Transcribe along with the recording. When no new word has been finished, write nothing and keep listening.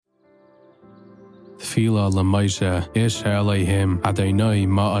Tefillah l'Moshe ish Elohim Adonai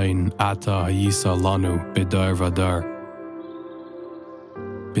ma'ain ata hayisa lanu b'dar v'dar.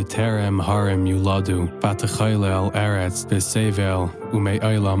 B'terem harim yuladu v'techayel eretz v'sevel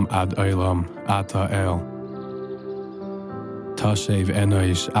u'me'olam ad olam ata el. Tashev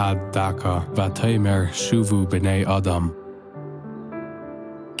enosh ad daka v'teimer shuvu b'nei adam.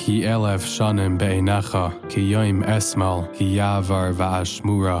 Ki elef shanim be'enecha ki yom esmal ki yavar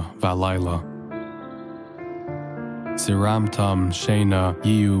v'ashmura v'layla. Ziramtam shena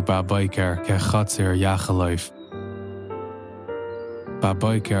yiu ba'boker kechatzir yachaleif.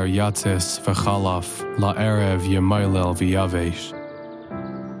 Ba'boker yatzis v'chalaf la'erev yemoilel v'yavesh.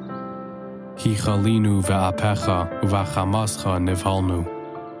 Ki chalinu v'apecha u'v'chamascha nivhalnu.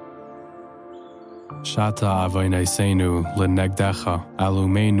 Shata avoinesenu l'negdecha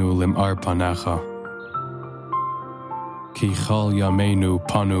alumenu lim'arpanecha. Ki chal yamenu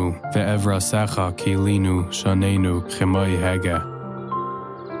panu ve'evrasecha ki linu shanenu chimoi hege.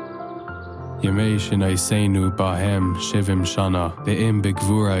 Yemei shinaisenu bahem shivim shana ve'im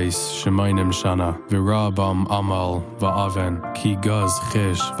bigvurais shemainim shana v'rabam amal va'aven ki gaz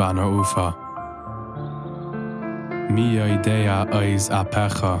chish v'na'ufa. Mi idea ois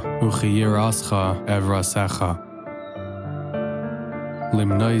apecha uchiyirascha evrasecha.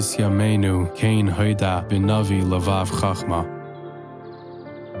 Limnois yamenu kain hoida b'navi lavav chachma.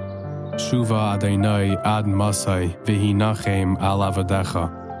 Shuva Adonai ad masai v'hinachem al avadecha.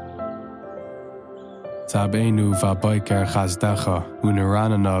 Tabenu v'aboker chazdecha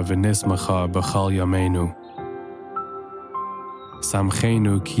u'neranana v'nismacha b'chal yamenu.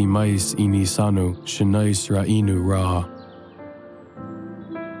 Samchenu ki mais inisanu shenois ra'inu ra.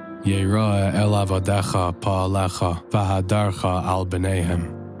 Yera el avadecha pa'alecha v'hadarcha al b'neihem.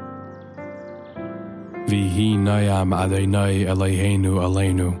 V'hi nayam Adonai Eloheinu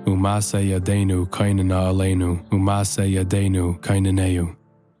aleinu u'maseh yadenu kainana aleinu u'maseh yadenu kainaneu.